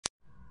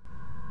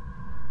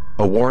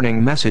A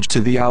warning message to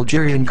the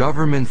Algerian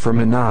government from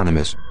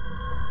Anonymous.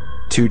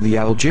 To the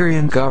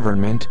Algerian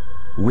government,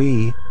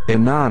 we,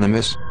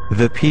 Anonymous,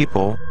 the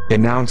people,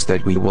 announce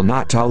that we will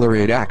not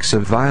tolerate acts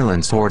of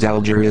violence towards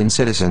Algerian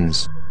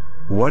citizens.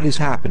 What is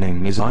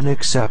happening is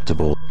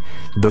unacceptable.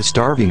 The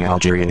starving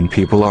Algerian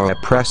people are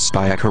oppressed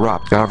by a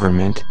corrupt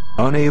government,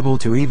 unable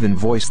to even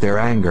voice their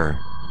anger.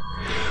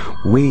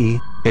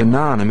 We,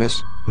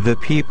 Anonymous, the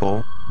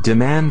people,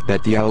 demand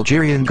that the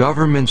Algerian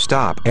government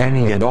stop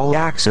any and all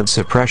acts of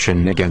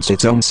suppression against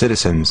its own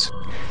citizens.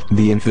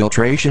 The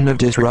infiltration of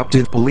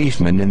disruptive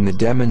policemen in the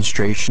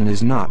demonstration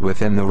is not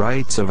within the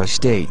rights of a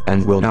state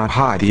and will not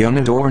hide the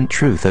unadorned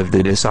truth of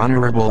the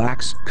dishonorable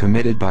acts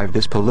committed by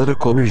this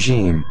political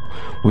regime.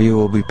 We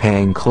will be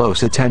paying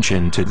close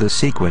attention to the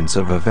sequence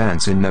of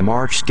events in the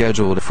march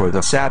scheduled for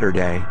the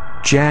Saturday,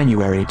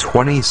 January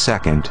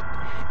 22nd.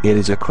 It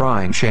is a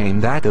crying shame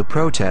that the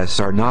protests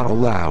are not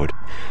allowed.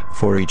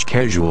 For each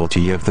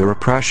casualty of the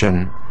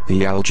repression,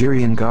 the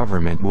Algerian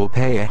government will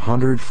pay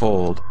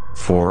 100-fold,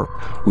 for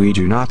we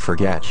do not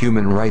forget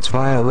human rights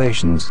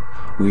violations.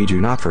 We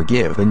do not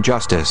forgive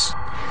injustice.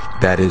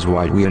 That is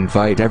why we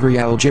invite every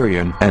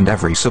Algerian and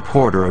every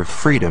supporter of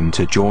freedom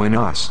to join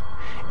us.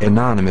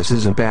 Anonymous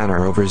is a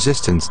banner of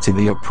resistance to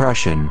the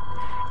oppression.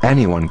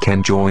 Anyone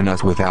can join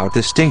us without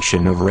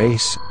distinction of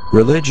race,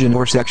 religion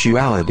or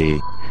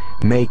sexuality.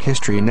 Make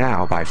history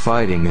now by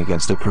fighting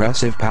against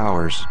oppressive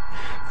powers.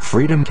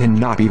 Freedom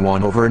cannot be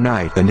won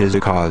overnight and is a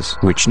cause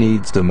which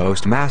needs the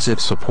most massive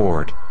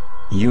support.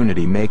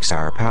 Unity makes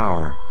our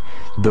power.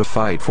 The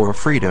fight for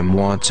freedom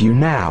wants you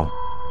now.